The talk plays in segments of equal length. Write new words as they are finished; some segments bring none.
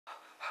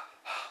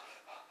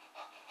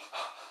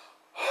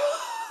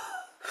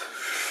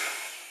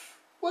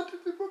2,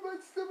 3, 4, 5,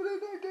 6, 7,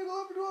 8, 9, 10,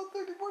 11, 12,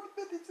 13, 14,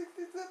 15,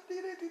 16,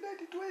 17, 18,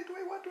 19, 20,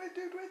 21,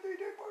 22,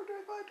 23, 24,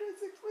 25,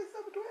 26,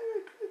 27,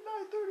 28,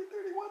 29, 30,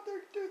 31,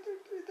 32,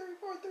 33,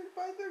 34,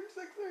 35,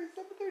 36,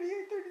 37,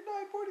 38,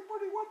 39, 40,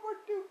 41,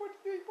 42,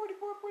 43,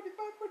 44,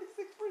 45,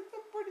 46,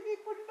 47,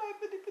 48, 49,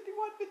 50,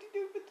 51,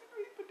 52,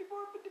 53,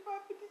 54,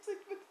 55,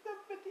 56,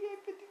 57,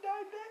 58,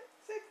 59,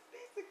 60,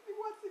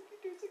 61,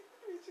 62,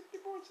 63,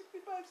 64,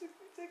 65,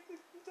 66,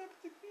 67,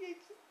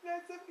 68,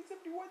 69, 70,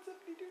 71,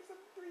 72,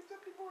 73,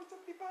 74,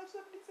 75,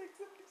 76,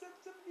 77,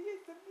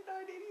 78,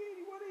 79,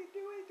 80, 81,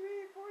 82,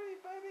 83, 84,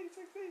 85,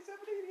 86,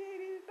 87,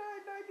 88,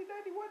 89, 90,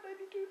 91,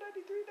 92,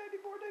 93,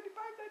 94,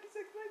 95,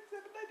 96,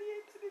 97,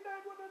 98,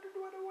 99, 100,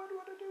 101,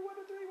 102,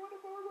 103,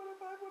 104,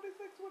 105,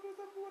 106,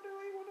 107,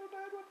 108,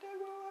 109,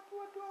 110, 111,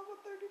 112,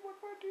 113,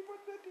 114,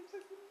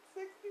 115,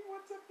 116,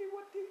 117,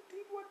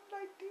 118,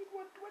 119,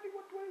 120,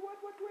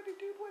 121,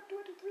 122,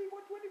 123,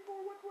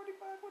 124,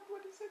 125,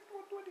 126,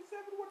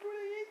 127,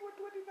 128,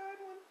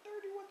 129,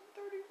 130,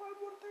 131,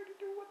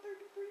 132,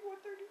 133,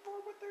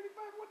 134,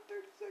 135,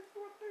 136,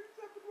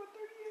 137,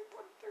 138,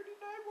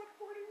 139,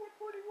 140,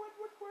 141,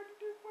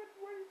 142,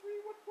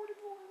 143,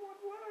 144,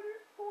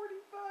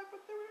 145,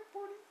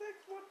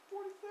 146,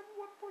 147,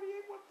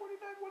 148,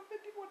 149,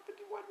 150,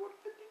 151,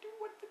 152,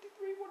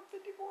 153,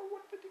 154,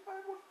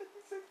 155,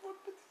 156,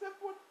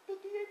 157,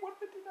 158,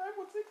 159,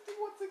 160,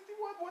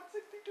 161,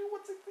 162,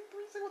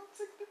 163,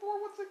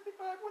 164,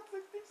 165,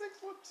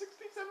 166,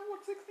 167,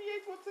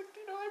 168,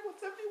 169,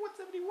 170,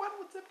 171,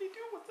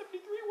 172,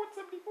 173,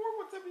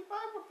 174,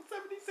 175,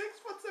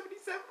 176,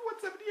 177,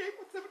 178,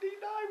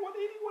 179,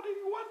 180,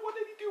 181,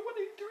 182,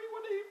 183,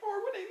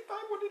 184,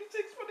 185,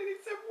 186,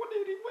 187,